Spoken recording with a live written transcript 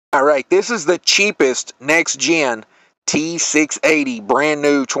All right, this is the cheapest NextGen T680, brand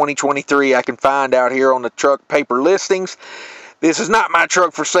new 2023 I can find out here on the truck paper listings. This is not my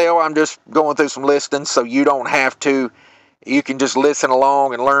truck for sale. I'm just going through some listings so you don't have to. You can just listen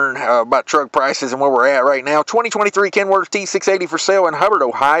along and learn about truck prices and where we're at right now. 2023 Kenworth T680 for sale in Hubbard,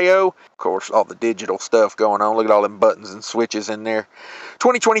 Ohio. Of course, all the digital stuff going on. Look at all them buttons and switches in there.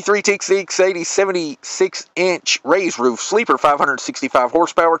 2023 T680 76-inch raised roof sleeper, 565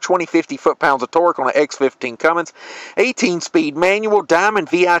 horsepower, 2050 foot-pounds of torque on an X15 Cummins. 18-speed manual, diamond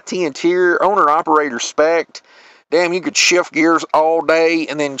VIT interior, owner-operator spec'd. Damn, you could shift gears all day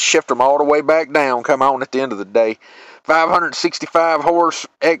and then shift them all the way back down. Come on at the end of the day. 565 horse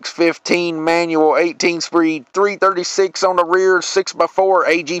X15 manual, 18-speed, 336 on the rear, 6x4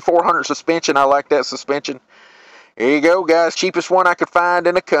 AG 400 suspension. I like that suspension. Here you go, guys. Cheapest one I could find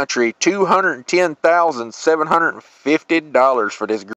in the country. $210,750 for this.